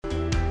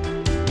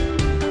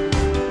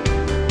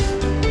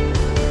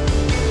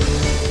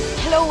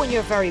and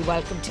you're very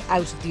welcome to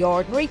Out of the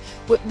Ordinary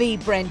with me,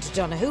 Brenda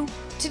Donohue.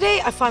 Today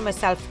I find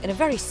myself in a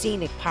very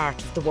scenic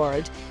part of the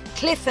world,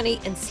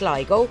 Cliffany in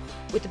Sligo,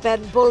 with the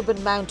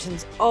Benbulben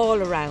Mountains all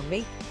around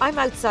me. I'm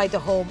outside the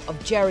home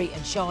of Jerry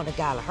and Shauna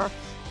Gallagher,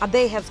 and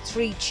they have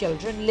 3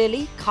 children,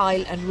 Lily,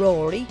 Kyle and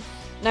Rory.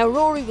 Now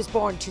Rory was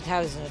born in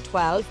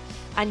 2012,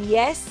 and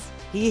yes,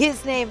 he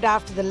is named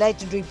after the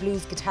legendary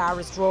blues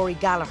guitarist Rory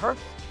Gallagher.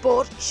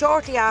 But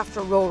shortly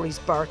after Rory's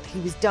birth,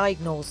 he was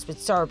diagnosed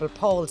with cerebral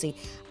palsy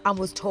and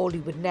was told he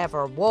would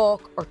never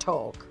walk or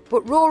talk.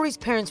 But Rory's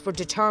parents were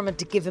determined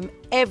to give him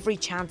every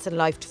chance in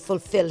life to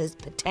fulfil his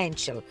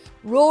potential.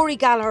 Rory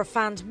Gallagher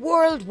fans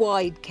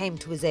worldwide came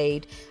to his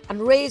aid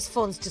and raised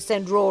funds to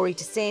send Rory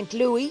to St.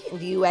 Louis in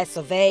the US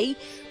of A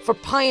for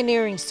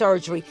pioneering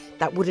surgery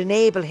that would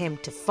enable him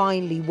to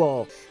finally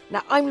walk.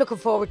 Now, I'm looking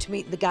forward to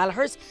meeting the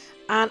Gallaghers,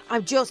 and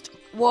I'm just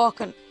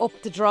walking up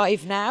the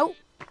drive now.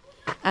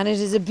 And it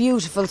is a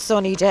beautiful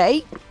sunny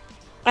day,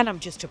 and I'm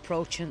just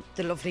approaching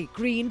the lovely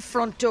green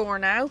front door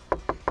now.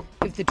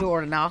 Give the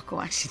door a knock.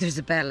 Oh, actually there's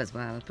a bell as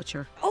well, but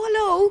sure. Oh,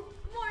 hello.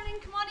 Good morning,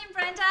 come on in,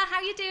 Brenda.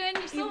 How you doing?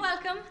 You're so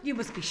welcome. You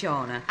must be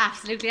Shauna.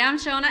 Absolutely, I'm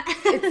Shauna.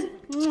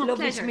 It's lovely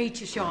pleasure. to meet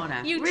you,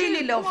 Shauna. You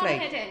really too. lovely. Come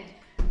on ahead in.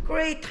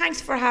 Great,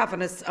 thanks for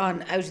having us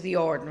on Out of the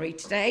Ordinary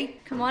today.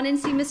 Come on in,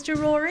 see Mr.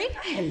 Rory.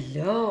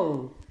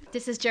 Hello.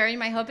 This is Jerry,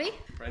 my hubby.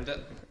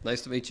 Brenda,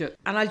 nice to meet you.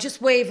 And I'll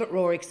just wave at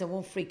Rory because I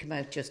won't freak him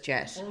out just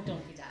yet. Oh,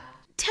 don't be daft.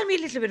 Tell me a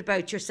little bit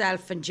about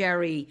yourself and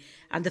Jerry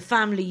and the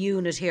family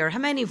unit here. How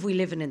many have we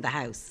living in the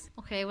house?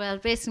 Okay, well,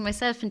 basically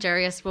myself and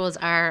Jerry, I suppose,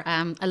 are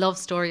a love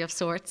story of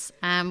sorts.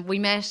 We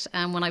met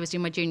when I was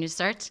doing my junior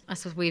cert. I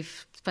suppose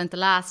we've spent the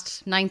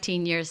last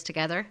 19 years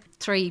together.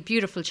 3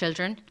 beautiful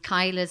children.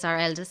 Kyle is our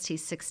eldest,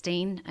 he's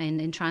 16 and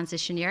in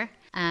transition year.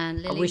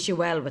 And Lily... I wish you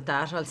well with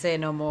that, I'll say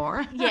no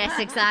more. Yes,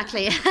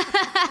 exactly.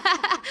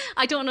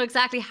 I don't know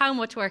exactly how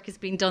much work has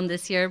been done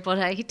this year,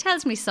 but he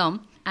tells me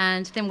some.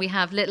 And then we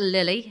have little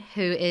Lily,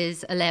 who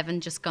is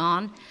 11, just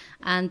gone.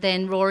 And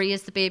then Rory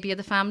is the baby of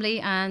the family,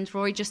 and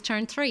Rory just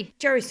turned 3.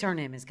 Jerry's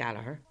surname is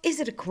Gallagher. Is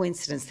it a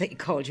coincidence that you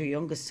called your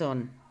youngest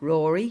son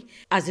Rory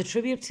as a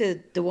tribute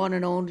to the one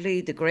and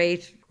only, the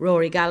great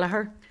Rory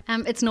Gallagher?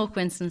 It's no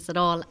coincidence at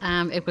all.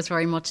 It was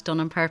very much done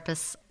on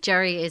purpose.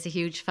 Jerry is a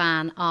huge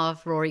fan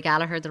of Rory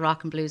Gallagher, the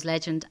rock and blues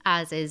legend,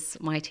 as is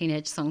my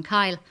teenage son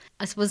Kyle.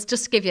 I suppose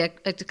just to give you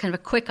a kind of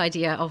a quick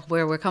idea of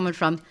where we're coming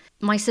from,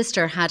 my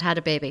sister had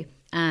a baby,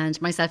 and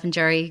myself and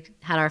Jerry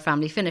had our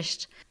family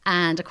finished.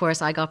 And of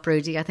course I got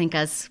broody, I think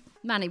as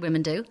many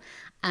women do.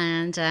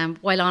 And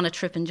while on a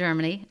trip in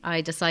Germany,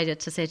 I decided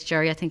to say to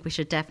Jerry, I think we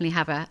should definitely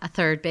have a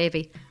third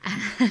baby.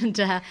 And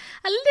a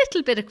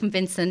little bit of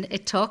convincing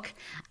it took.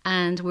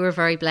 And we were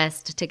very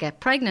blessed to get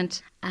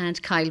pregnant. And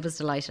Kyle was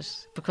delighted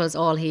because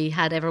all he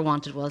had ever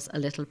wanted was a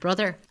little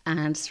brother.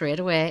 And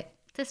straight away,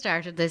 they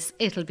started this,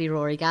 it'll be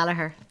Rory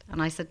Gallagher.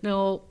 And I said,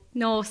 no,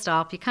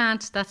 stop, you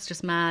can't. That's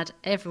just mad.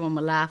 Everyone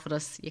will laugh at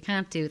us. You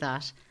can't do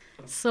that.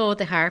 So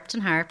they harped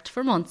and harped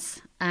for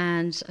months.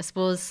 And I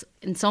suppose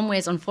in some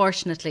ways,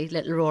 unfortunately,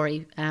 little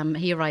Rory,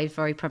 he arrived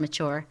very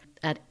premature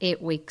at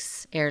 8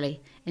 weeks early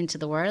into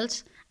the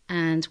world.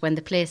 And when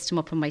they placed him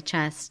up on my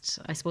chest,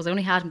 I suppose I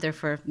only had him there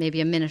for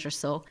maybe a minute or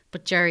so.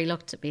 But Jerry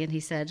looked at me and he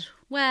said,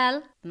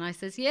 well, and I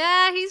says,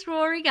 yeah, he's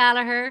Rory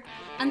Gallagher.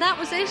 And that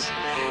was it.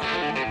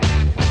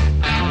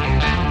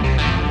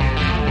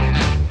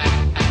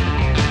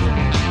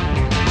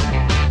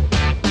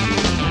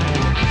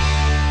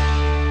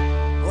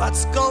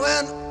 What's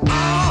going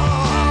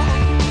on?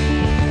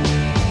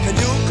 Can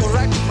you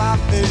correct my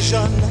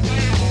vision?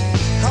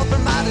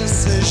 Helping my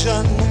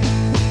decision.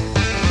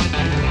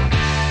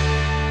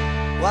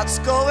 What's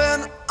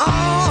going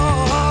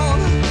on?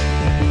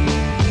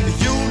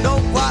 You know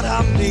what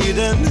I'm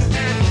needing.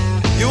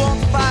 You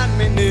won't find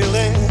me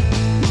kneeling.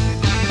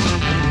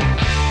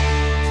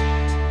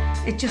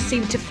 It just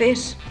seemed to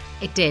fit.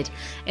 It did.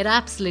 It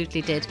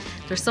absolutely did.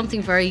 There's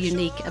something very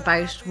unique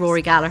about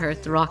Rory Gallagher,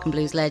 the rock and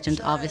blues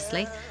legend,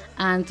 obviously.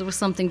 And there was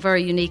something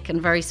very unique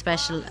and very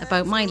special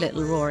about my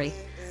little Rory.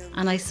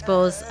 And I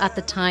suppose at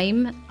the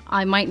time,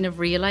 I mightn't have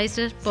realised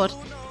it, but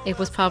it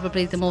was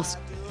probably the most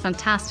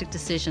fantastic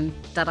decision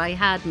that I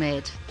had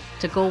made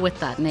to go with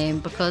that name,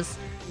 because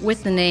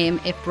with the name,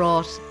 it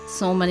brought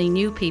so many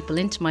new people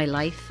into my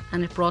life,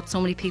 and it brought so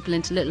many people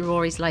into little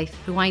Rory's life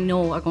who I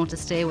know are going to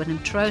stay with him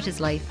throughout his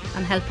life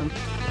and help him.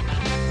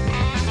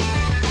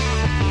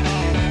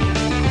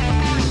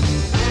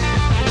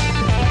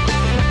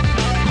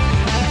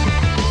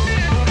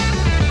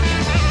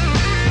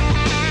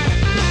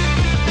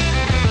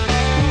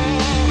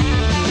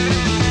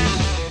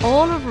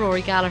 All of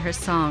Rory Gallagher's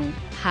songs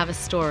have a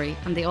story,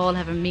 and they all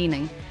have a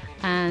meaning,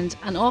 and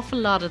an awful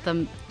lot of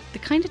them, they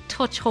kind of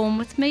touch home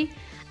with me.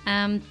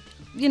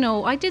 You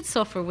know, I did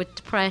suffer with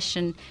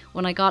depression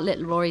when I got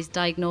little Rory's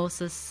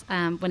diagnosis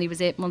when he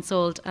was 8 months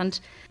old, and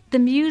the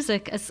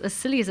music, as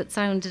silly as it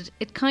sounded,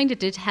 it kind of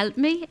did help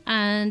me,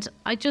 and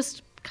I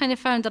just kind of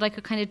found that I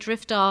could kind of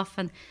drift off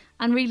and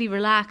really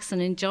relax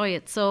and enjoy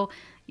it. So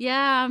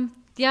yeah,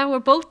 we're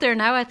both there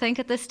now, I think,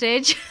 at this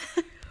stage.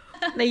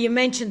 Now, you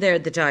mentioned there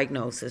the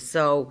diagnosis.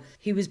 So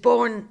he was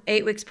born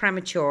 8 weeks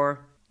premature.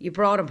 You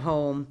brought him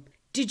home.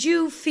 Did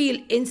you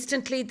feel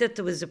instantly that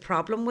there was a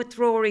problem with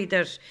Rory,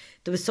 that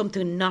there was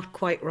something not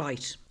quite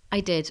right? I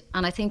did,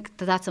 and I think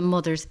that that's a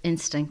mother's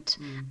instinct.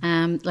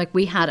 Like,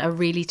 we had a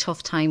really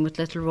tough time with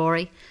little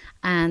Rory,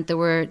 and there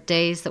were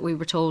days that we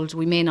were told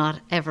we may not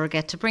ever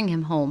get to bring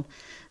him home.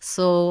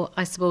 So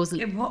I suppose...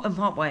 In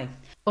what way?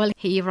 Well,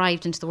 he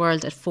arrived into the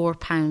world at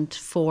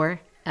 £4.4,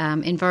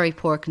 in very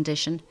poor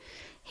condition.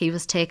 He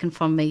was taken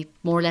from me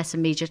more or less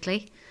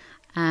immediately.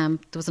 There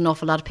was an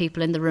awful lot of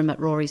people in the room at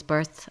Rory's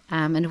birth,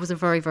 and it was a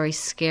very, very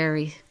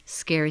scary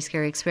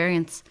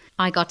experience.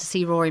 I got to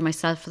see Rory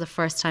myself for the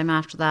first time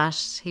after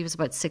that. He was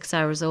about 6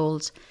 hours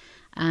old,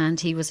 and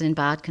he was in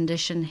bad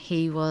condition.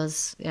 He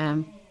was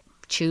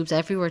tubes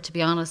everywhere, to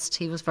be honest.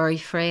 He was very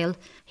frail.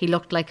 He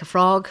looked like a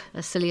frog,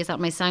 as silly as that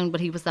may sound, but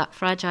he was that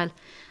fragile.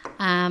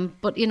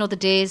 But, you know, the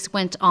days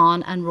went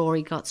on and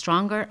Rory got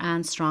stronger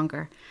and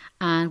stronger.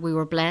 And we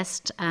were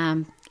blessed.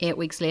 8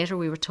 weeks later,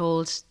 we were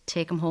told,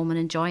 take him home and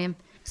enjoy him.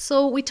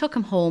 So we took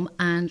him home,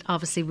 and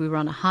obviously we were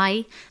on a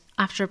high.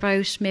 After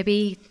about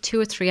maybe 2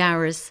 or 3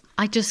 hours,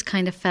 I just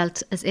kind of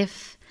felt as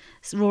if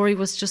Rory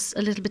was just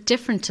a little bit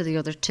different to the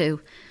other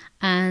two.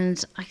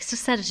 And I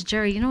just said it to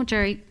Jerry,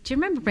 Jerry, do you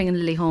remember bringing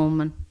Lily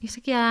home? And he's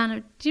like, yeah.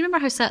 And do you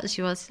remember how settled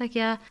she was? He's like,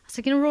 yeah. I was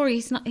like, Rory,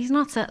 he's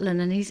not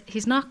settling, and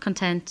he's not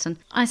content. And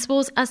I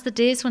suppose as the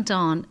days went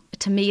on,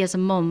 to me as a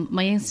mum,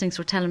 my instincts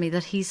were telling me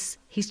that he's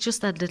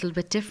just that little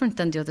bit different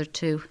than the other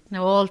two.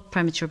 Now, all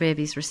premature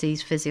babies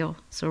receive physio,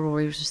 so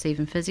Rory was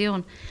receiving physio,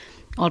 and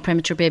all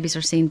premature babies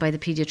are seen by the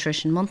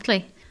paediatrician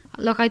monthly.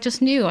 Look, I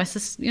just knew, I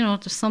said,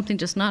 there's something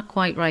just not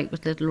quite right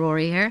with little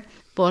Rory here.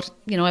 But,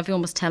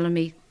 everyone was telling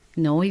me,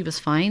 no, he was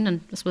fine.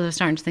 And I suppose I was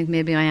starting to think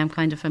maybe I am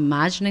kind of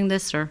imagining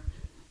this, or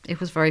it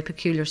was a very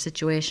peculiar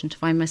situation to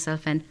find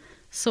myself in.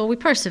 So we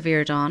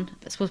persevered on.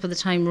 I suppose by the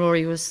time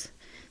Rory was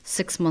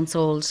 6 months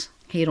old,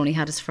 he had only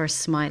had his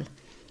first smile.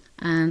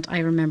 And I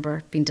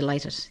remember being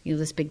delighted,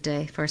 this big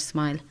day, first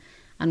smile,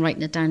 and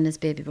writing it down in his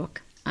baby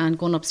book and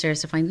going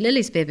upstairs to find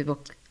Lily's baby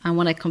book. And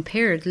when I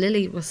compared,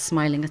 Lily was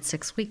smiling at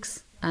 6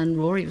 weeks and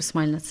Rory was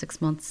smiling at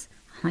 6 months.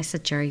 And I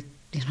said, Jerry,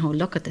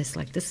 look at this,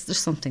 there's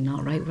something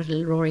not right with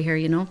little Rory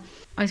here,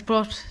 I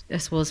brought, I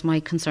suppose, my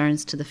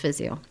concerns to the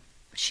physio.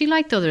 She,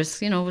 like others,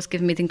 was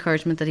giving me the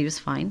encouragement that he was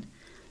fine,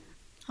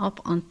 up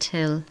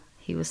until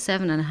he was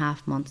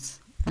 7.5 months.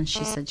 And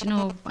she said,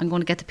 I'm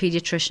going to get the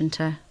paediatrician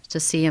to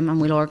see him,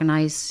 and we'll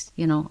organise,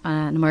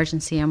 an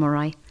emergency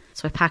MRI.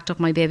 So I packed up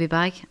my baby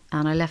bag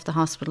and I left the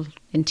hospital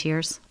in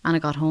tears. And I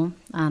got home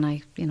and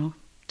I,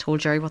 told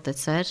Jerry what they'd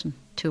said, and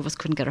two of us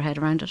couldn't get our head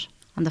around it.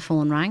 And the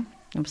phone rang.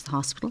 It was the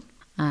hospital.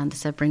 And they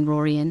said, bring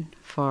Rory in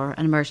for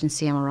an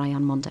emergency MRI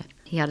on Monday.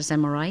 He had his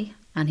MRI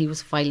and he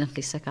was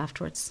violently sick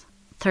afterwards.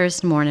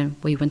 Thursday morning,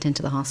 we went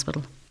into the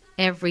hospital.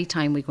 Every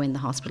time we go in, the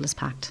hospital is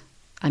packed.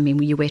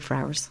 You wait for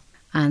hours.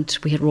 And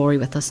we had Rory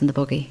with us in the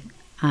buggy.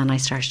 And I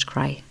started to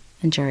cry.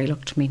 And Jerry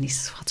looked at me and he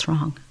says, what's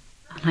wrong?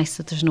 And I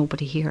said, there's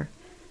nobody here.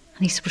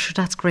 And he said, well, sure,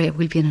 that's great.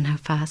 We'll be in and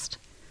out fast.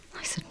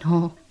 I said,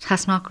 no,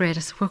 that's not great. I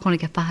said, we're going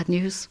to get bad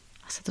news.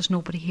 I said, there's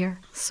nobody here.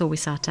 So we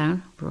sat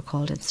down. We were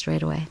called in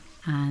straight away.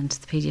 And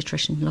the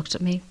paediatrician looked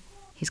at me.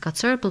 He's got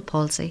cerebral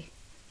palsy.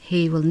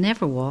 He will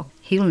never walk.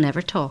 He will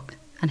never talk.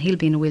 And he'll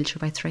be in a wheelchair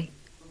by 3.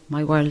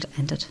 My world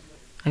ended.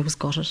 I was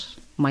gutted.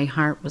 My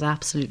heart was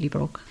absolutely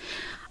broke.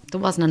 There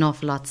wasn't an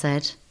awful lot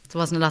said. There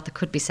wasn't a lot that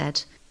could be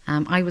said.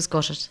 I was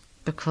gutted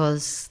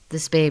because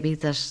this baby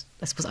that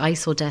I suppose I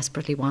so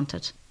desperately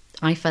wanted,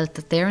 I felt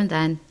that there and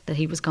then that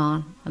he was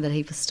gone and that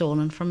he was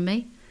stolen from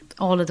me.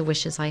 All of the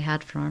wishes I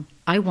had for him,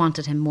 I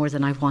wanted him more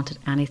than I wanted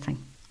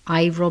anything.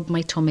 I rubbed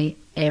my tummy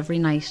every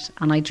night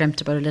and I dreamt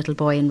about a little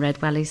boy in red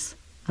wellies,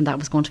 and that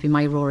was going to be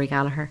my Rory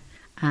Gallagher.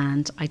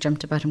 And I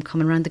dreamt about him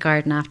coming around the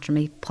garden after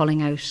me,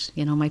 pulling out,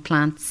 my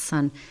plants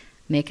and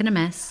making a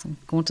mess and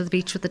going to the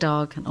beach with the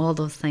dog and all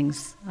those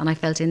things. And I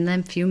felt in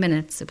them few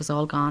minutes it was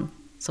all gone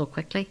so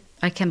quickly.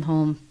 I came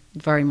home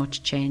very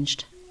much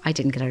changed. I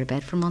didn't get out of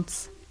bed for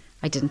months.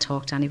 I didn't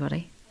talk to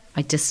anybody.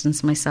 I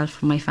distanced myself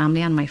from my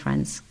family and my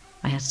friends.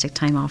 I had to take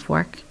time off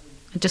work.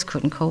 I just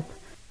couldn't cope.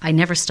 I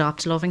never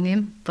stopped loving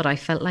him, but I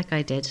felt like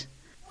I did.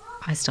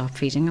 I stopped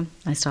feeding him.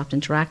 I stopped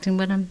interacting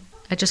with him.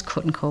 I just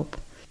couldn't cope.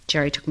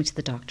 Jerry took me to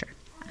the doctor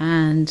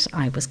and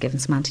I was given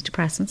some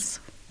antidepressants,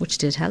 which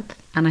did help.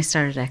 And I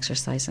started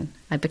exercising.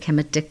 I became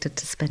addicted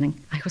to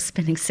spinning. I was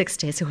spinning 6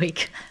 days a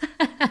week.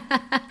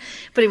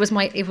 But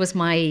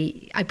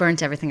I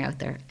burnt everything out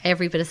there.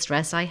 Every bit of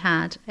stress I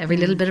had, every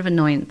little bit of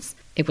annoyance,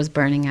 it was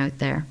burning out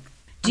there.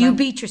 Do you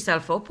beat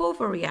yourself up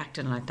over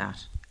reacting like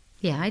that?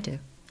 Yeah, I do.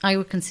 I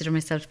would consider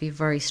myself to be a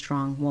very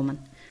strong woman.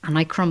 And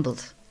I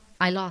crumbled.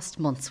 I lost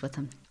months with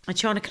him. And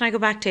Shauna, can I go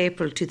back to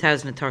April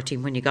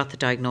 2013 when you got the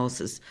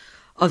diagnosis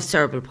of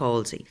cerebral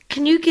palsy?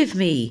 Can you give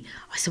me,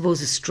 I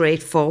suppose, a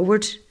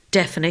straightforward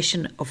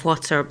definition of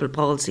what cerebral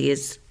palsy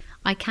is?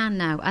 I can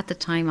now. At the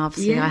time,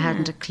 obviously, I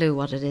hadn't a clue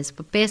what it is.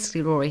 But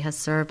basically, Rory has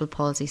cerebral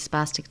palsy,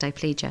 spastic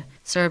diplegia.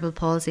 Cerebral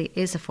palsy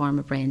is a form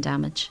of brain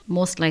damage.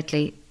 Most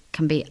likely,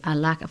 can be a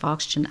lack of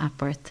oxygen at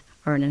birth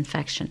or an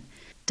infection.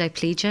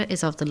 Diplegia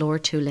is of the lower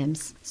two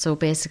limbs. So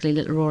basically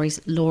little Rory's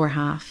lower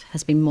half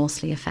has been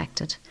mostly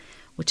affected,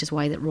 which is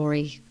why that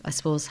Rory, I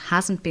suppose,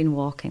 hasn't been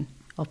walking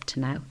up to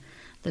now.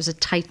 There's a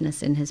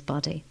tightness in his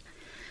body.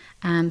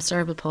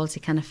 Cerebral palsy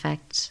can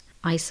affect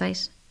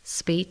eyesight,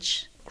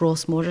 speech,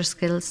 gross motor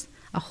skills,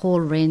 a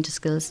whole range of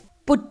skills.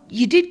 But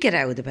you did get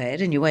out of the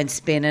bed and you went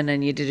spinning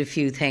and you did a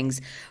few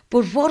things.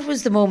 But what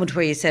was the moment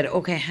where you said,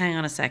 okay, hang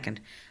on a second,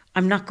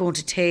 I'm not going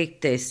to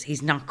take this.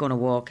 He's not going to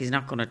walk. He's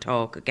not going to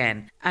talk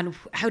again. And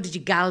how did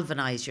you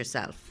galvanise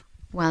yourself?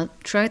 Well,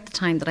 throughout the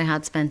time that I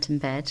had spent in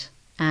bed,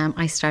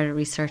 I started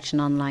researching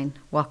online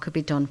what could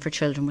be done for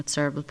children with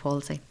cerebral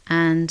palsy.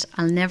 And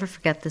I'll never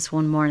forget this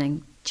one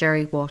morning.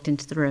 Jerry walked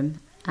into the room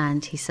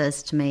and he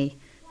says to me,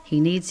 he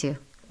needs you.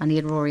 And he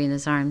had Rory in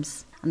his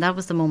arms. And that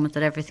was the moment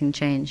that everything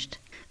changed.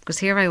 Because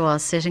here I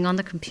was sitting on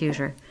the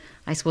computer,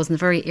 I suppose in the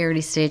very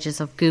early stages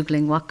of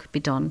Googling what could be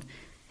done.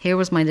 Here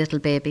was my little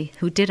baby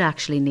who did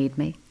actually need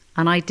me.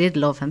 And I did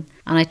love him.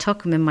 And I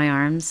took him in my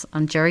arms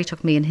and Jerry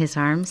took me in his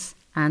arms.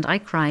 And I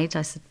cried.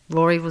 I said,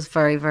 Rory was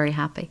very, very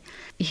happy.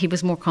 He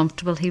was more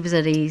comfortable. He was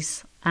at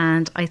ease.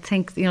 And I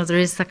think, there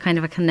is that kind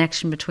of a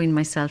connection between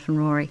myself and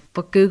Rory.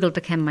 But Google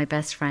became my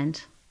best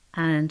friend.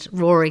 And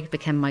Rory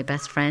became my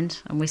best friend.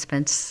 And we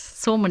spent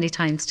so many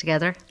times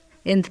together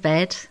in the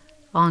bed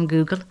on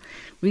Google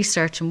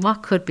researching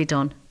what could be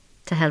done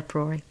to help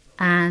Rory.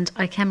 And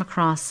I came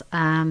across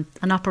an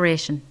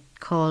operation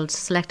called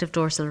selective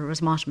dorsal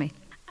rhythmotomy.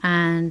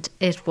 And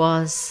it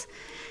was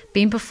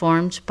being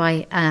performed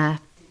by a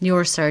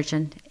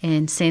neurosurgeon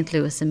in St.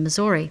 Louis in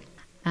Missouri.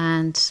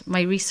 And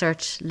my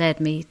research led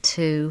me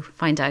to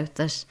find out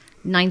that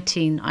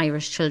 19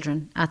 Irish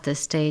children at this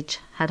stage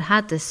had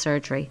had this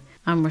surgery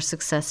and were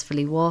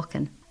successfully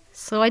walking.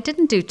 So I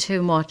didn't do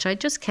too much. I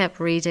just kept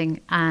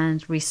reading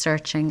and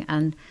researching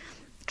and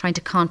trying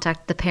to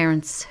contact the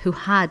parents who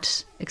had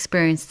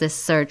experienced this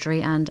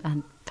surgery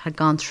and had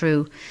gone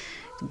through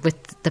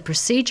with the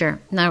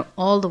procedure. Now,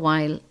 all the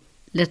while,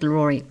 little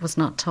Rory was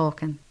not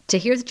talking. To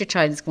hear that your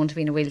child is going to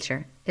be in a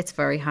wheelchair, it's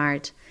very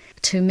hard.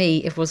 To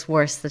me, it was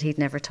worse that he'd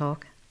never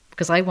talk,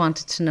 because I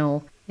wanted to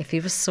know if he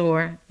was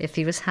sore, if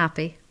he was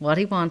happy, what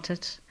he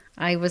wanted.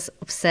 I was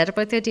upset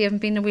about the idea of him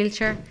being in a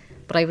wheelchair,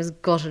 but I was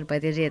gutted by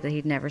the idea that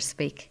he'd never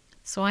speak.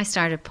 So I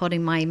started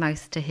putting my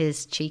mouth to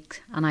his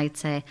cheek and I'd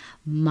say,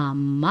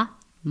 Mama,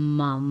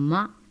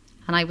 Mama.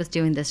 And I was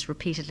doing this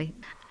repeatedly.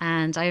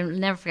 And I'll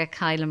never forget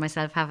Kyle and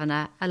myself having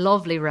a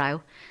lovely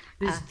row.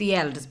 This is the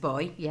eldest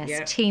boy. Yes,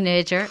 yeah.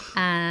 Teenager.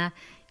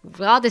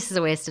 This is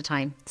a waste of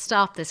time.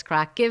 Stop this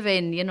crack. Give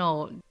in,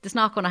 it's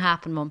not going to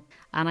happen, Mum.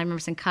 And I remember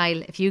saying,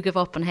 Kyle, if you give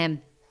up on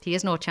him, he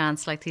has no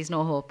chance, he's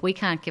no hope. We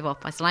can't give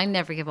up. I said, I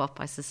never give up.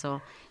 I said,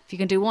 so if you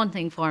can do one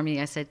thing for me,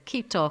 I said,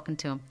 keep talking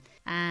to him.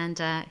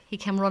 And he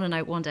came running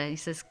out one day. He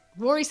says,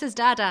 Rory says,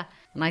 Dada.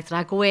 And I said,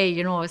 I'll go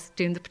away, I was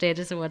doing the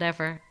potatoes or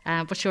whatever.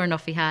 But sure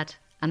enough, he had.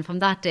 And from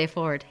that day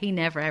forward, he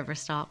never ever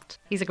stopped.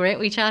 He's a great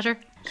wee chatter.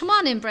 Come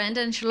on in,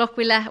 Brenda, and sure, look,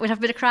 we'll have a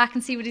bit of crack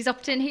and see what he's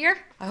up to in here.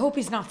 I hope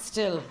he's not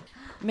still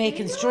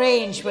making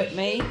strange with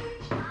me.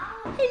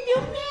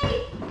 Hello,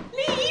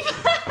 leave.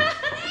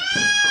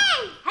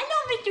 Hello,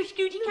 Mr.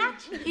 Scooty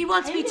Cat. He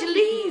wants me to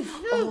leave.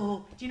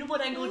 Oh, do you know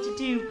what I'm going to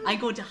do? I'm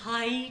going to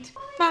hide.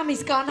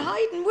 Mommy's gone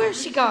hiding. Where's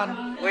she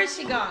gone? Where's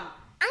she gone?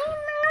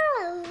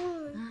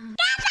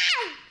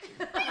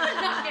 You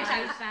will not get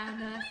out,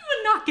 Founder. You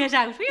will not get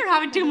out. We are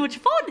having too much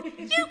fun.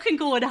 You can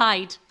go and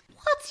hide.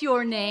 What's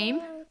your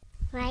name?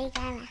 Rory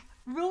Gallagher.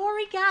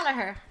 Rory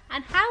Gallagher.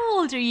 And how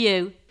old are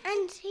you?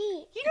 I'm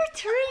 3. You're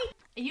 3.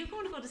 Are you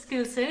going to go to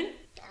school soon?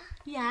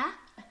 Yeah.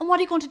 And what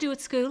are you going to do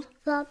at school?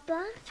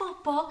 Football.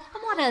 Football.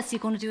 And what else are you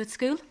going to do at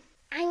school?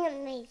 I'm going to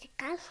meet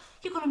a girl.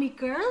 You're going to meet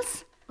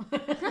girls?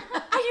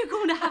 Are you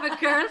going to have a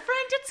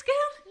girlfriend at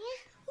school?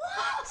 Yeah.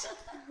 What?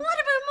 What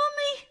about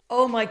Mummy?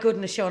 Oh my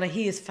goodness, Shauna,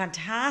 he is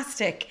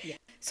fantastic. Yeah.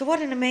 So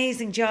what an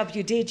amazing job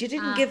you did. You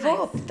didn't give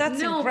up.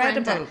 That's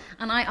incredible. Brenda.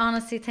 And I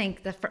honestly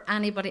think that for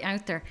anybody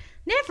out there,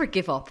 never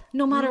give up,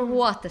 no matter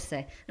what they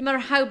say, no matter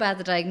how bad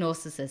the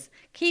diagnosis is.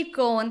 Keep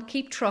going,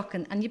 keep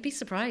trucking, and you'd be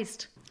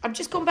surprised. I'm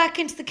just going back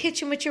into the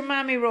kitchen with your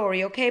mammy,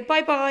 Rory, okay?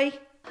 Bye-bye.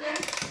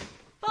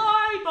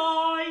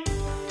 Bye-bye.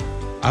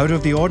 Out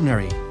of the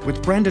Ordinary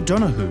with Brenda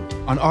Donohue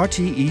on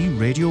RTE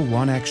Radio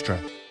 1 Extra.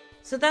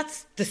 So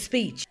that's the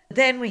speech.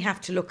 Then we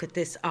have to look at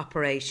this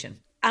operation.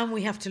 And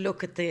we have to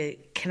look at the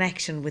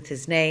connection with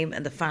his name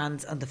and the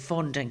fans and the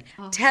funding.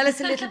 Oh. Tell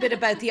us a little bit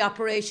about the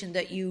operation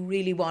that you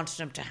really wanted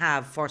him to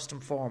have first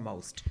and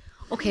foremost.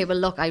 Okay, well,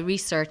 look, I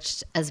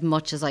researched as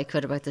much as I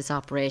could about this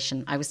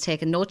operation. I was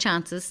taking no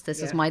chances.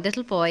 This was my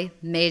little boy,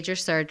 major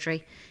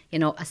surgery, a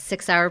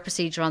 6-hour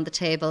procedure on the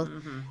table,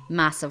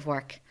 massive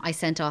work. I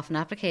sent off an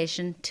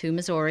application to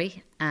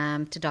Missouri,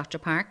 to Dr.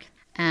 Park.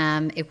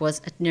 It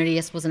was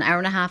an hour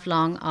and a half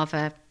long of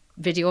a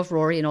video of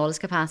Rory in all his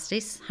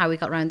capacities, how he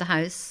got around the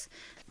house.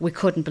 We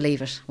couldn't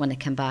believe it when it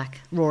came back.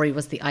 Rory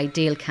was the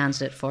ideal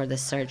candidate for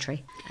this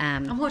surgery.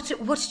 And what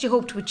did you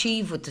hope to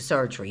achieve with the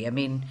surgery? I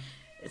mean,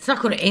 It's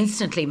not going to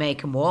instantly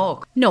make him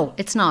walk. No,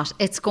 it's not.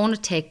 It's going to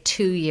take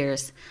 2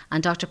 years.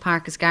 And Dr.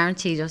 Park has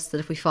guaranteed us that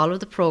if we follow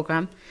the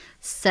programme,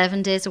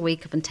 7 days a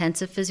week of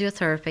intensive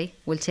physiotherapy,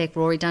 we'll take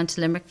Rory down to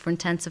Limerick for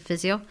intensive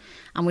physio,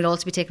 and we'll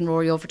also be taking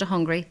Rory over to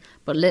Hungary.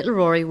 But little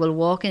Rory will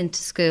walk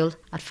into school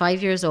at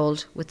 5 years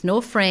old with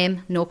no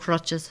frame, no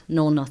crutches,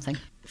 no nothing.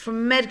 From a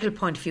medical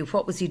point of view,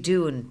 what was he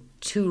doing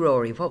to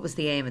Rory? What was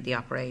the aim of the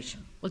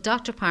operation? Well,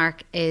 Dr.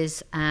 Park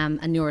is a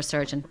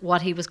neurosurgeon.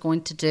 What he was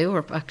going to do,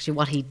 or actually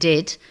what he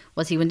did,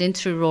 was he went in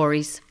through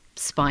Rory's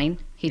spine.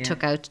 He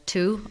took out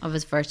 2 of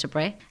his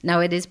vertebrae. Now,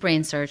 it is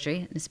brain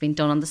surgery. It's been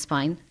done on the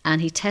spine.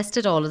 And he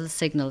tested all of the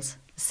signals.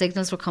 The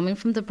signals were coming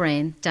from the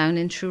brain down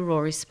in through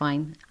Rory's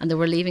spine. And they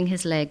were leaving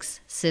his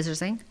legs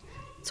scissorsing,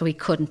 so he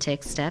couldn't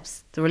take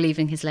steps. They were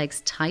leaving his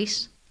legs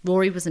tight.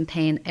 Rory was in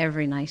pain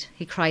every night.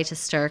 He cried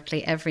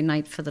hysterically every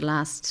night for the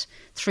last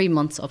 3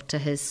 months up to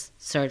his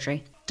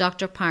surgery.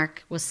 Dr.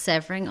 Park was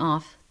severing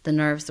off the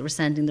nerves that were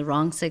sending the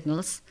wrong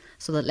signals,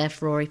 so that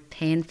left Rory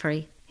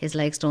pain-free. His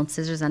legs don't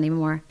scissors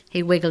anymore.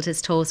 He wiggled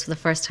his toes for the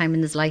first time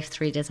in his life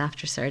 3 days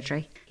after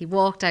surgery. He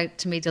walked out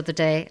to me the other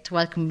day to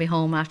welcome me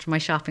home after my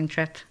shopping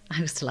trip.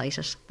 I was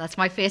delighted. That's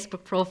my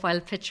Facebook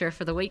profile picture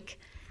for the week.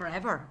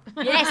 Forever.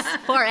 Yes,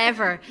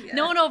 forever. Yeah.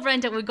 No,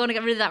 Brenda, we're going to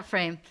get rid of that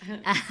frame.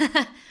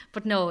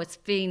 But no, it's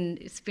been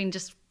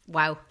just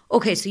wow.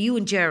 Okay, so you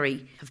and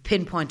Jerry have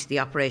pinpointed the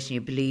operation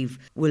you believe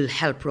will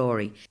help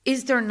Rory.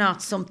 Is there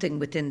not something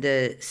within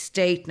the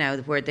state now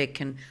where they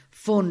can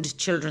fund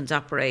children's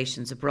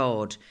operations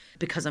abroad?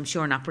 Because I'm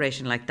sure an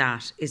operation like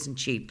that isn't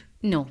cheap.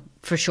 No,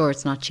 for sure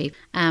it's not cheap.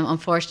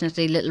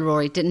 Unfortunately, little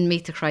Rory didn't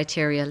meet the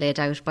criteria laid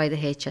out by the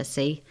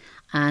HSE.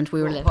 And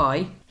we were...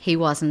 Why? He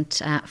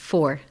wasn't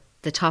 4.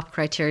 The top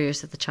criteria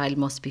is that the child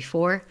must be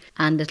 4,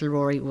 and little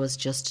Rory was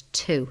just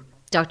 2.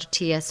 Dr.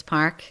 T.S.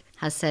 Park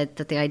has said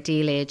that the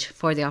ideal age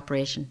for the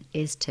operation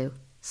is 2.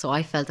 So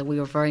I felt that we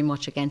were very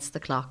much against the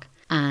clock,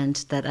 and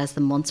that as the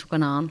months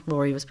went on,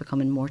 Rory was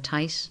becoming more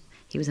tight,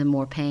 he was in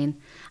more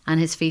pain, and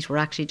his feet were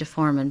actually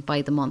deforming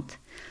by the month.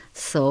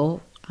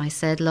 So I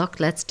said, look,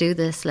 let's do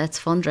this, let's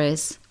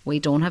fundraise. We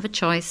don't have a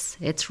choice,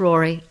 it's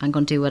Rory, I'm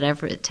going to do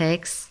whatever it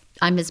takes.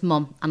 I'm his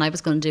mum, and I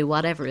was going to do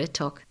whatever it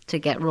took to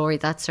get Rory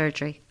that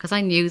surgery, because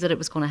I knew that it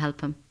was going to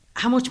help him.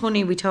 How much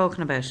money are we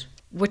talking about?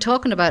 We're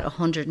talking about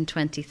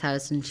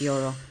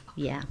 €120,000.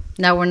 Yeah.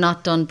 Now, we're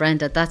not done,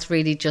 Brenda. That's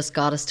really just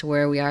got us to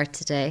where we are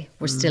today.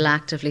 We're still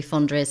actively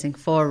fundraising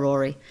for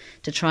Rory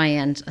to try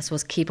and, I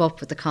suppose, keep up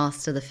with the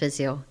cost of the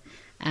physio.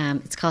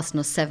 It's costing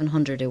us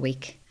 $700 a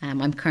week.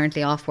 I'm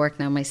currently off work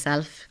now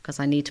myself because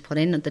I need to put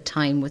in the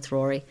time with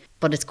Rory,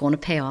 but it's going to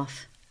pay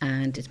off,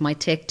 and it might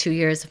take 2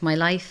 years of my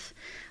life,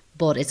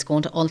 but it's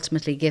going to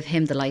ultimately give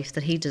him the life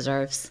that he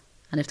deserves.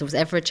 And if there was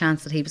ever a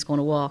chance that he was going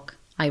to walk,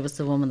 I was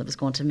the woman that was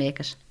going to make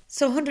it.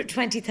 So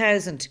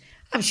 120,000,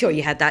 I'm sure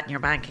you had that in your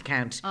bank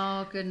account.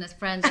 Oh goodness,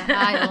 Brenda,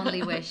 I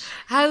only wish.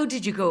 How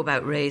did you go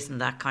about raising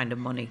that kind of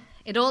money?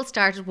 It all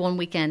started one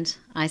weekend.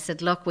 I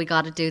said, look, we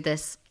got to do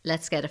this.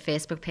 Let's get a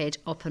Facebook page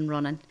up and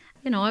running.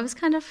 You know, I was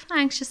kind of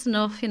anxious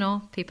enough, you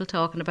know, people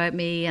talking about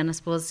me and I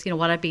suppose, you know,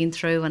 what I'd been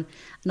through, and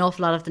an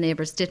awful lot of the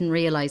neighbours didn't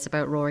realise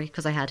about Rory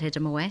because I had hid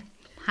him away.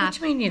 What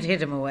do you mean you'd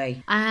hid him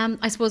away?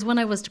 I suppose when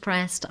I was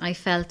depressed, I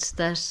felt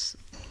that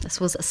I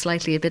suppose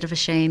slightly a bit of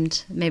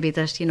ashamed, maybe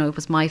that, you know, it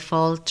was my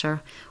fault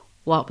or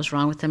what was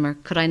wrong with him, or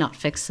could I not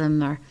fix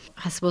him, or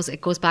I suppose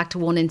it goes back to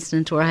one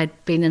incident where I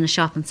had been in a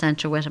shopping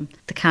centre with him.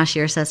 The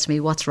cashier says to me,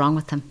 what's wrong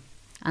with him?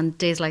 And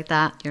days like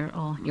that,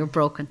 you're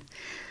broken.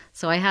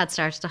 So I had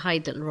started to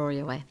hide little Rory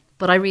away.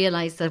 But I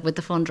realised that with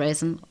the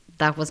fundraising,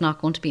 that was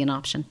not going to be an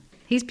option.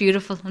 He's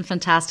beautiful and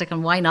fantastic,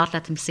 and why not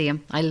let them see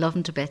him? I love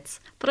him to bits.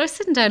 But I was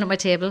sitting down at my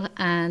table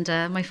and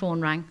my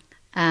phone rang,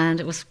 and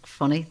it was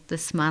funny,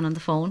 this man on the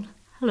phone.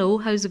 Hello,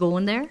 how's it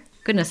going there?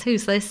 Goodness,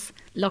 who's this?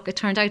 Look, it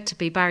turned out to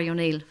be Barry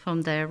O'Neill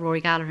from the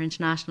Rory Gallagher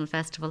International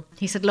Festival.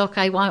 He said, look,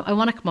 I want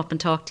to come up and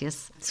talk to you.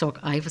 So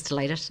I was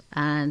delighted.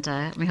 And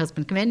my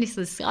husband came in, he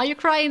says, are you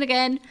crying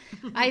again?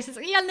 I says,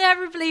 you'll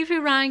never believe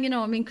who rang, you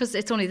know, I mean, because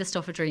it's only the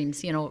stuff of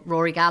dreams, you know,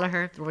 Rory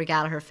Gallagher, the Rory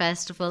Gallagher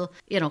Festival,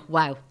 you know,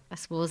 wow. I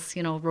suppose,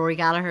 you know, Rory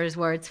Gallagher's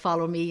words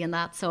follow me and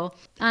that. So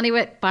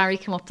anyway, Barry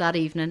came up that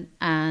evening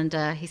and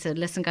he said,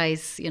 listen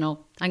guys, you know,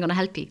 I'm going to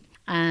help you.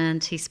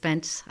 And he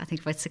spent, I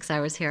think, about 6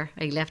 hours here.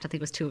 He left, I think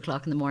it was 2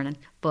 o'clock in the morning.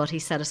 But he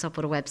set us up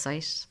with a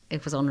website.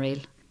 It was unreal.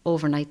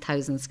 Overnight,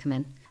 thousands come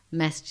in.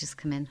 Messages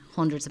come in.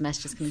 Hundreds of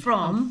messages come in.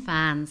 From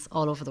fans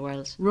all over the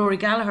world. Rory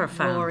Gallagher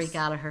fans? Rory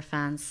Gallagher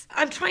fans.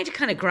 I'm trying to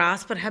kind of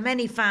grasp it. How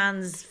many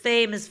fans,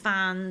 famous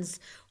fans?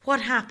 What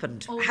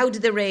happened? How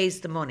did they raise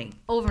the money?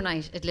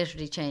 Overnight, it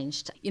literally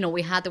changed. You know,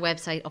 we had the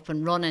website up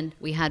and running.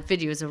 We had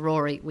videos of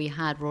Rory. We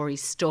had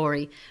Rory's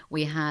story.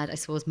 We had, I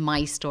suppose,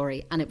 my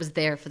story. And it was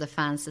there for the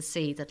fans to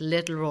see that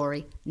little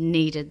Rory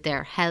needed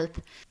their help.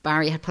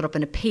 Barry had put up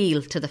an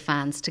appeal to the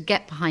fans to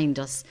get behind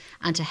us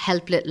and to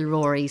help little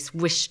Rory's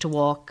wish to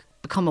walk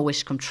become a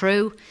wish come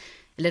true.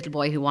 A little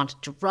boy who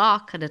wanted to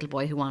rock, a little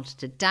boy who wanted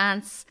to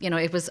dance. You know,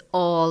 it was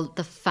all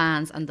the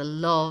fans, and the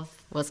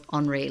love was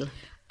unreal.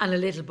 And a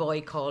little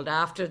boy called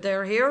after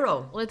their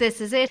hero. Well,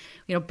 this is it.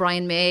 You know,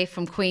 Brian May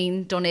from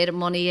Queen donated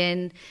money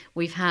in.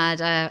 We've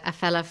had a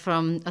fella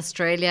from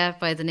Australia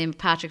by the name of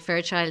Patrick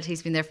Fairchild.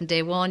 He's been there from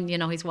day one. You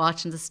know, he's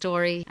watching the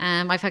story.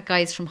 I've had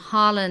guys from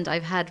Holland.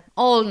 I've had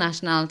all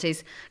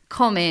nationalities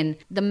come in.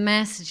 The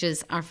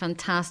messages are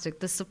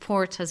fantastic. The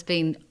support has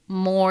been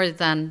more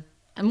than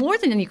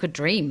you could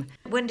dream.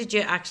 When did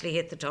you actually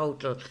hit the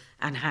total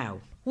and how?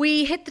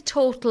 We hit the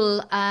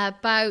total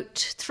about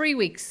 3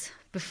 weeks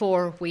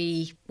before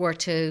we were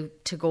to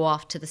go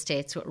off to the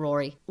States with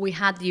Rory. We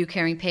had the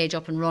UCaring page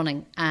up and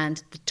running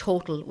and the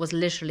total was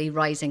literally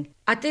rising.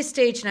 At this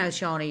stage now,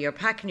 Shauna, you're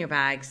packing your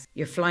bags,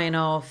 you're flying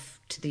off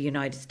to the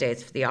United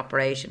States for the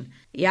operation.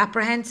 Are you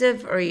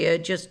apprehensive or are you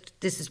just,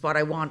 this is what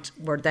I want,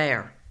 we're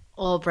there?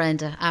 Oh,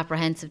 Brenda,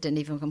 apprehensive, didn't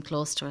even come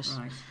close to it.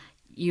 Right.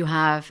 You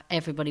have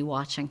everybody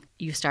watching.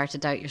 You start to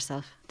doubt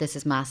yourself. This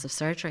is massive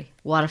surgery.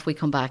 What if we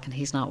come back and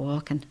he's not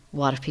walking?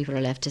 What if people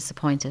are left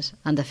disappointed?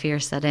 And the fear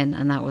set in,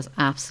 and that was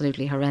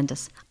absolutely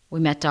horrendous. We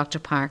met Dr.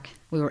 Park.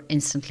 We were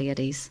instantly at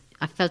ease.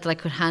 I felt that I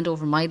could hand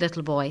over my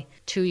little boy,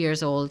 2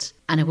 years old,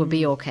 and it would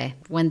be okay.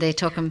 When they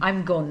took him...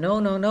 I'm going, no,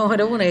 I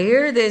don't want to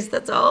hear this.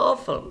 That's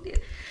awful.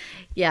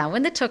 Yeah,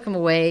 when they took him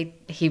away,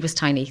 he was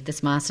tiny.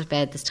 This massive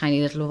bed, this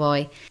tiny little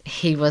boy.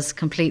 He was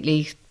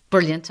completely...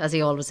 brilliant, as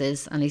he always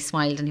is, and he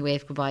smiled and he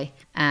waved goodbye,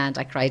 and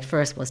I cried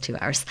for, I suppose, 2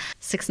 hours.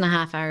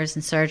 6.5 hours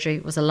in surgery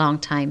was a long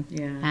time.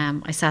 Yeah.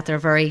 I sat there a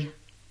very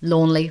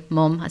lonely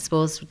mum, I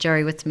suppose, with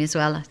Jerry with me as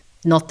well.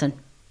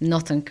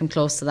 Nothing come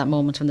close to that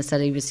moment when they said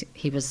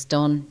he was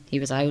done, he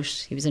was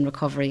out, he was in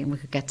recovery and we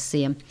could get to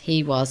see him.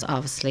 He was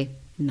obviously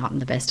not in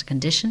the best of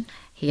condition.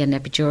 He had an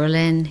epidural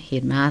in, he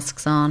had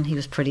masks on, he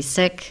was pretty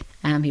sick,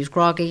 he was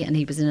groggy and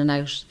he was in and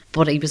out,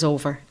 but he was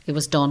over, it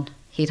was done.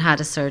 He'd had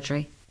his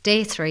surgery.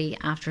 Day 3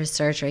 after his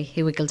surgery,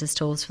 he wiggled his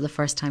toes for the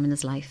first time in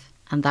his life.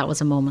 And that was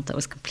a moment that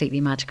was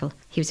completely magical.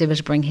 He was able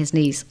to bring his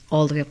knees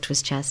all the way up to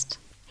his chest.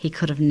 He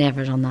could have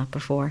never done that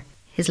before.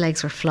 His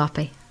legs were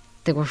floppy.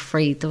 They were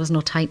free. There was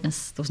no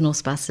tightness. There was no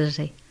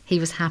spasticity. He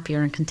was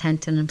happier and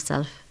content in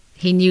himself.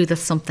 He knew that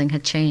something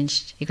had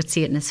changed. You could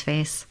see it in his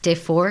face. Day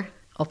 4,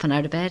 up and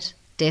out of bed.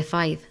 Day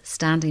 5,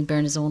 standing,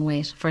 bearing his own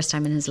weight. First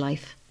time in his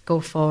life.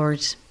 Go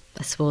forward,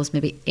 I suppose,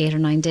 maybe 8 or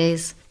 9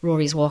 days.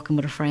 Rory's walking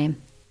with a frame.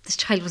 This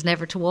child was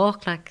never to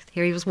walk, like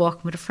here he was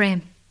walking with a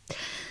frame.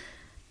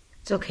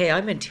 It's okay,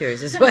 I'm in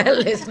tears as well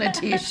listening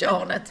to you,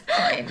 Sean, it's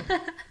fine.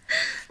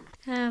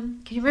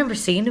 Can you remember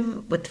seeing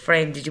him with the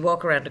frame? Did you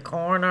walk around the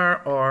corner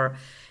or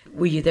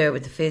were you there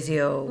with the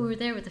physio? We were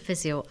there with the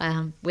physio.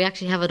 We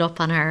actually have it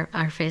up on our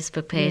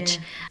Facebook page.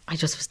 Yeah. I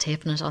just was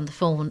taping it on the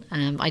phone.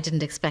 I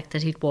didn't expect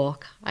that he'd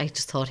walk. I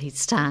just thought he'd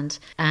stand.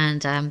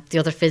 And the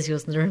other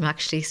physios in the room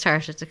actually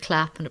started to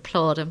clap and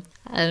applaud him.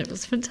 And it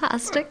was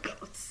fantastic.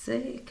 For God's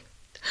sake.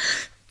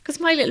 Because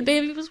my little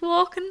baby was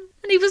walking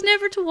and he was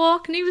never to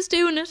walk and he was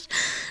doing it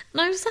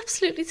and I was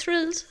absolutely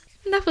thrilled,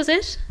 and that was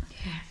it.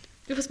 Yeah.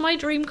 It was my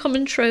dream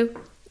coming true.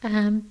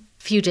 A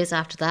few days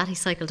after that he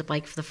cycled a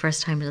bike for the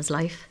first time in his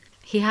life.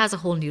 He has a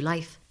whole new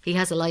life. He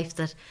has a life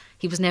that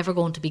he was never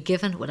going to be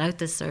given without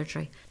this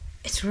surgery.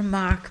 It's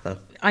remarkable.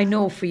 I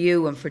know for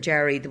you and for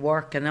Jerry, the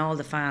work and all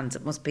the fans,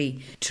 it must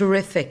be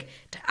terrific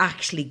to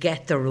actually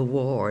get the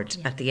reward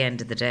at the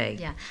end of the day.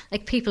 Yeah,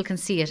 like people can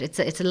see it.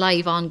 It's a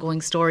live,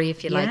 ongoing story,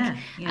 if you like.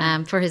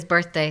 Yeah. For his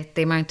birthday,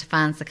 the amount of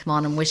fans that come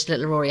on and wish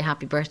little Rory a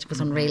happy birthday was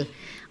unreal.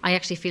 I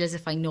actually feel as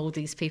if I know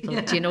these people.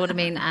 Do you know what I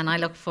mean? And I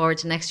look forward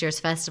to next year's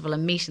festival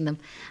and meeting them.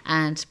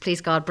 And please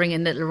God,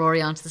 bringing little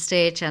Rory onto the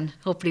stage and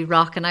hopefully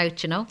rocking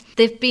out, you know.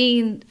 They've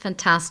been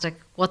fantastic.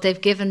 What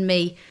they've given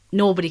me,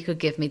 nobody could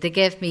give me. They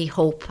gave me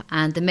hope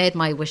and they made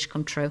my wish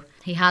come true.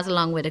 He has a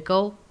long way to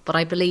go, but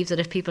I believe that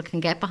if people can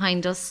get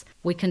behind us,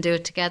 we can do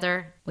it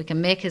together. We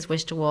can make his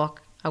wish to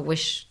walk a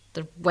wish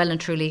that well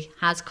and truly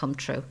has come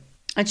true.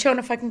 And Sean,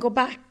 if I can go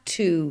back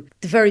to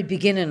the very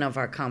beginning of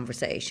our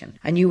conversation,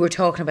 and you were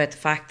talking about the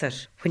fact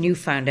that when you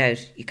found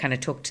out, you kind of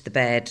took to the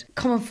bed,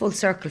 coming full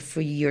circle for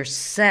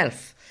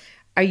yourself,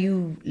 are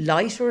you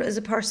lighter as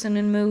a person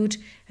in mood?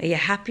 Are you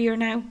happier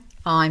now?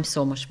 Oh, I'm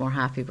so much more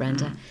happy,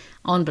 Brenda.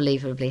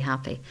 Unbelievably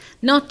happy.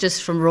 Not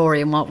just from Rory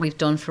and what we've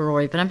done for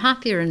Rory, but I'm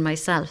happier in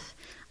myself.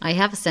 I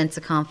have a sense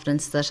of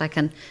confidence that I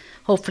can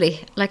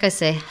hopefully, like I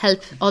say,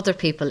 help other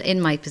people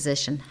in my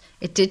position.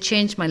 It did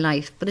change my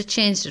life, but it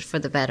changed it for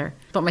the better.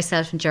 But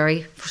myself and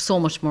Jerry were so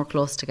much more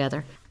close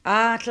together.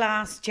 At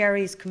last,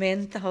 Jerry's come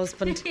in, the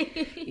husband.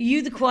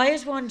 You the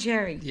quiet one,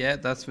 Jerry? Yeah,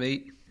 that's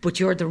me. But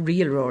you're the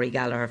real Rory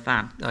Gallagher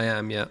fan. I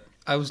am, yeah.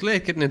 I was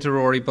late getting into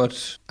Rory,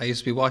 but I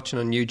used to be watching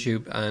on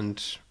YouTube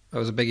and I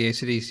was a big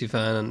AC/DC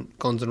fan and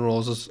Guns N'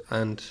 Roses,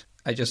 and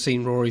I just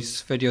seen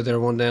Rory's video there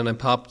one day and I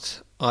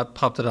popped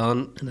it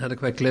on and had a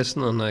quick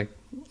listen, and I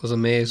was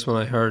amazed when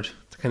I heard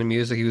the kind of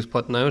music he was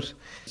putting out.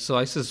 So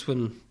I says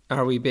when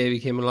our wee baby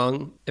came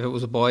along, if it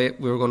was a boy,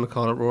 we were going to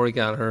call it Rory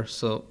Gallagher.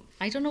 So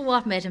I don't know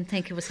what made him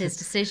think it was his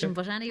decision,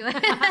 but anyway.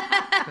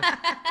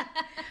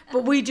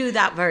 But we do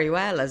that very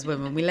well as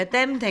women. We let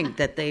them think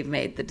that they've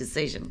made the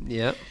decision.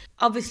 yeah.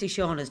 Obviously,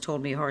 Sean has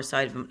told me her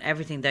side of him,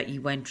 everything that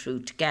you went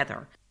through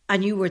together.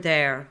 And you were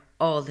there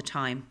all the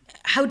time.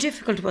 How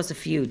difficult was it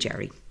for you,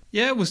 Jerry?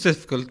 Yeah, it was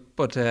difficult,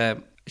 but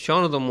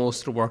Shauna done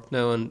most of the work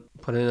now and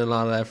put in a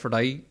lot of effort.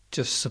 I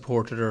just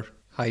supported her,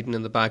 hiding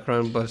in the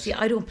background. But see,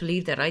 I don't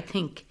believe that. I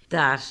think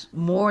that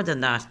more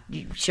than that,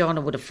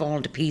 Shauna would have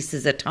fallen to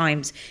pieces at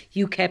times.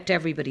 You kept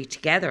everybody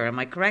together. Am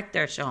I correct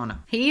there, Shauna?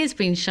 He is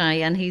being shy,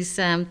 and he's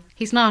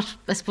not,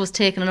 I suppose,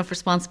 taking enough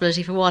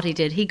responsibility for what he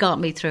did. He got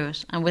me through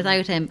it, and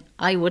without him,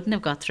 I wouldn't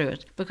have got through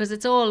it. Because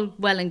it's all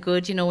well and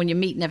good, you know, when you're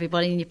meeting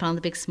everybody and you put on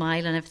the big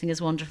smile and everything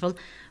is wonderful.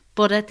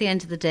 But at the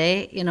end of the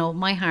day, you know,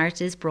 my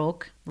heart is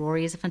broke.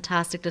 Rory is a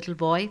fantastic little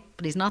boy,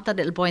 but he's not that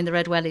little boy in the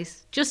red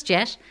wellies just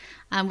yet.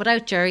 And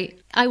without Jerry,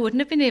 I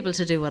wouldn't have been able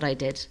to do what I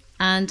did.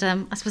 And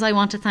I suppose I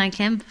want to thank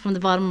him from the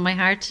bottom of my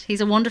heart.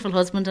 He's a wonderful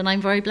husband, and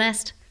I'm very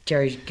blessed.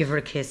 Jerry, give her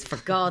a kiss, for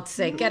God's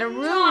sake. Get a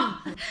room.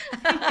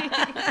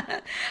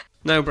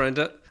 now,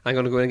 Brenda, I'm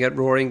going to go in and get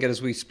Rory and get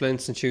his wee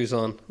splints and shoes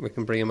on. We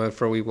can bring him out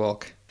for a wee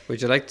walk. Would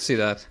you like to see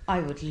that?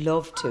 I would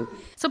love to.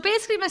 So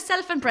basically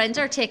myself and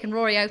Brenda are taking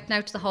Rory out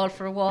now to the hall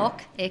for a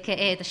walk,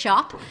 aka the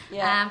shop,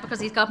 because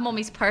he's got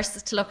mummy's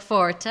purses to look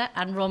forward to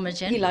and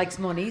rummage in. He likes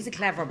money, he's a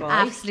clever boy.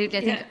 Absolutely,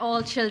 I think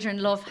all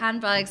children love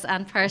handbags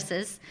and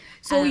purses.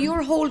 So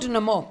you're holding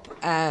him up?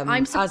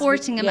 I'm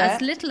supporting him as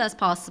little as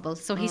possible,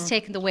 so he's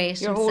taking the weight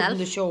You're himself. Holding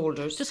the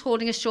shoulders. Just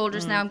holding his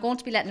shoulders now. I'm going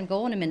to be letting him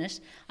go in a minute.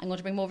 I'm going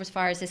to bring him over as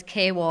far as his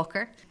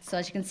K-walker. So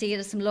as you can see, it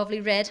has some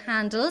lovely red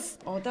handles.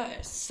 Oh,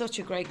 that is such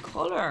a great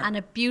colour. And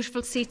a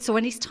beautiful seat, so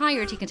when he's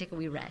tired, he can take a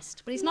wee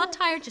rest. But he's not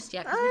tired just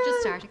yet, because we're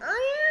just starting.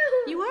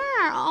 You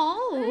are?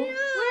 Oh.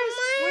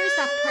 Where's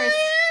that purse?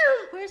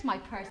 Where's my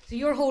purse? So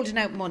you're holding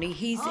out money,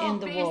 he's in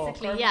the walker.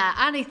 Basically, yeah,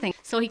 anything.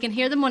 So he can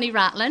hear the money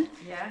rattling.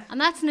 Yeah.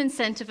 And that's an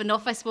incentive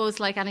enough, I suppose,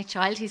 like any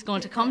child. He's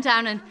going to come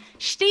down and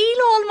steal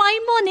all my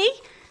money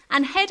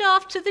and head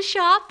off to the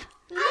shop.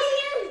 Will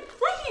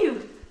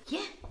you?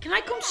 Yeah. Can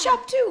I come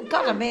shop too?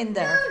 Got him in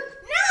there.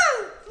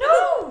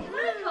 No. Can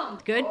I come?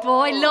 Good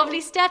boy.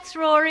 Lovely steps,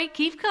 Rory.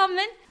 Keep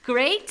coming.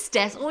 Great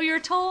steps. Oh, you're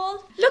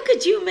tall. Look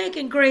at you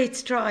making great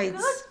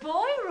strides. Good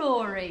boy,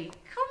 Rory.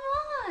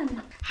 Come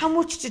on. How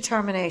much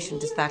determination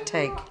does that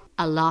take?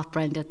 A lot,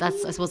 Brenda.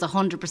 That's, I suppose,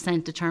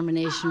 100%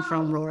 determination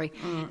from Rory.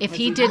 If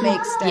he didn't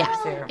make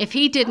steps here. If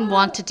he didn't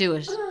want to do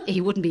it, he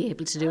wouldn't be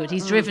able to do it.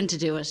 He's driven to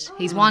do it.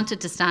 He's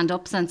wanted to stand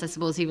up since, I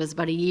suppose, he was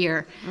about a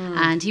year,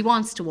 and he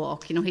wants to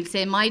walk. You know, he'll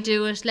say, "I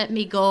do it. Let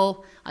me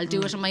go. I'll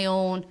do it on my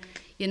own."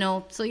 You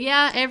know, so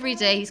yeah, every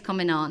day he's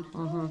coming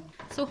on.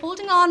 So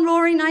holding on,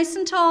 Rory, nice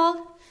and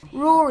tall.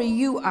 Rory,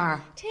 you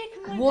are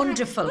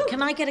wonderful.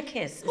 Can I get a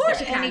kiss? Is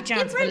there any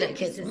chance for a little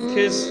kiss?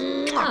 Kiss.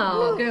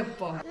 Oh, good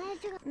boy.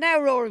 Now,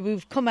 Rory,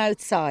 we've come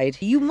outside.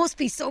 You must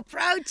be so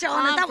proud,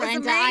 Shauna. That Brenda,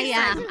 was amazing. I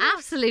am,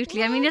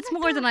 absolutely. I mean, it's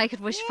more than I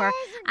could wish for.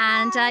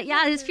 And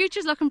yeah, his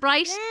future's looking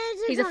bright.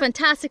 He's a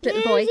fantastic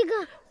little boy.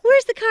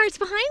 Where's the cards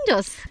behind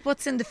us?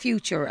 What's in the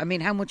future? I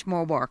mean, how much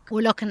more work?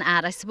 We're looking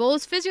at, I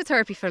suppose,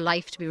 physiotherapy for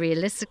life, to be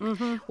realistic.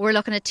 We're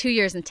looking at 2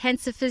 years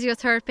intensive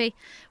physiotherapy.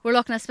 We're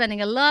looking at spending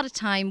a lot of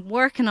time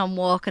working on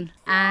walking,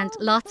 and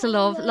lots of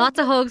love, lots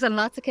of hugs and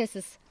lots of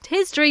kisses.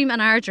 His dream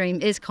and our dream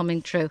is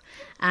coming true,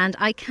 and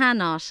I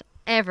cannot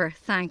ever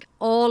thank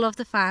all of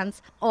the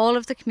fans, all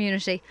of the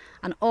community,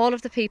 and all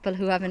of the people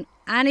who have in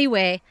any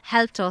way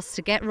helped us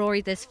to get Rory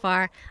this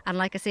far. And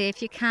like I say,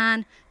 if you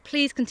can,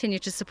 please continue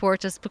to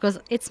support us, because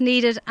it's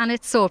needed and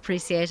it's so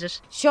appreciated.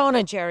 Shauna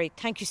and Jerry,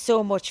 thank you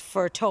so much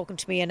for talking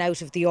to me and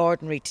Out of the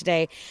Ordinary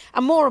today,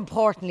 and more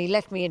importantly,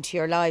 let me into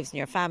your lives and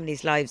your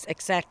family's lives,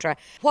 etc.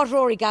 What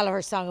Rory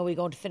Gallagher song are we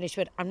going to finish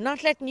with? I'm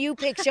not letting you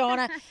pick,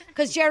 Shauna,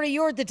 because Jerry,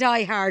 you're the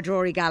die-hard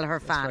Rory Gallagher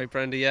fan. That's right,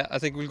 Brenda, yeah. I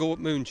think we'll go with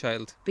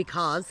Moonchild.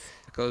 Because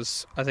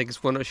I think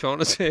it's one of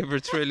Shauna's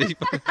favourites, really.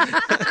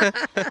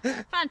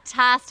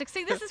 Fantastic.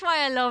 See, this is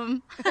why I love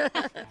him.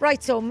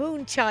 Right, so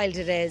Moonchild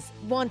it is.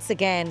 Once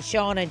again,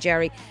 Shauna and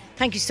Jerry,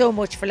 thank you so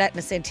much for letting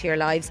us into your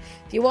lives.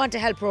 If you want to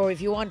help Rory,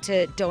 if you want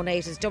to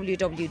donate, it's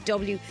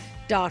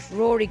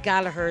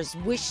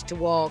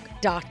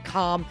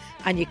www.rorygallagherswishtowalk.com,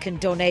 and you can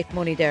donate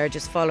money there.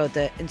 Just follow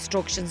the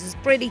instructions. It's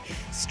pretty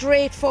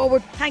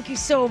straightforward. Thank you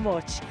so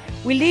much.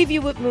 We leave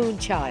you with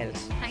Moonchild.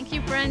 Thank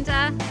you,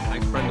 Brenda.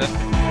 Thanks, Brenda.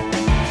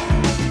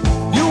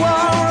 You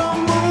are a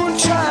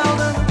moonchild,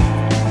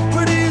 and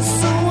pretty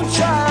soon,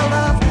 child,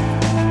 I've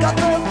got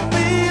the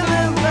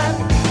feeling that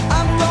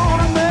I'm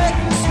gonna make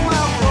you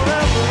smile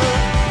forever.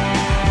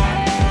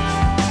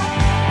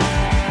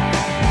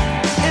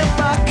 If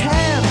I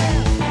can,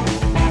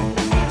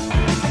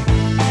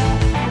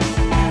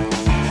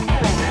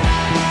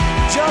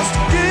 just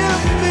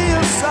give me a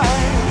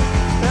sign,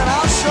 and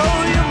I'll show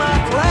you my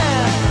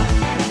plan.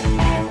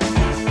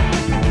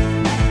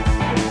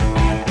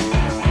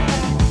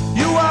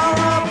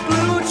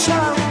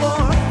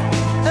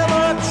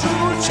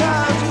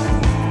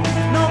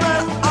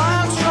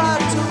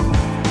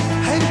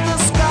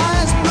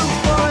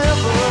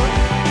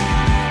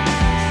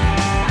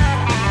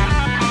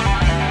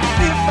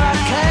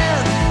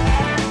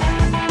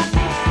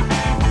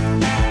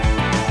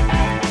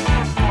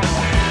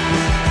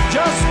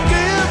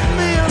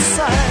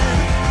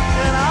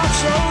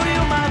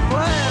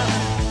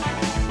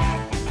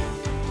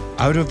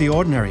 Out of the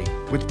Ordinary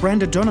with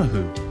Brenda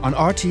Donohue on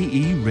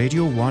RTE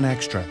Radio 1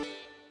 Extra.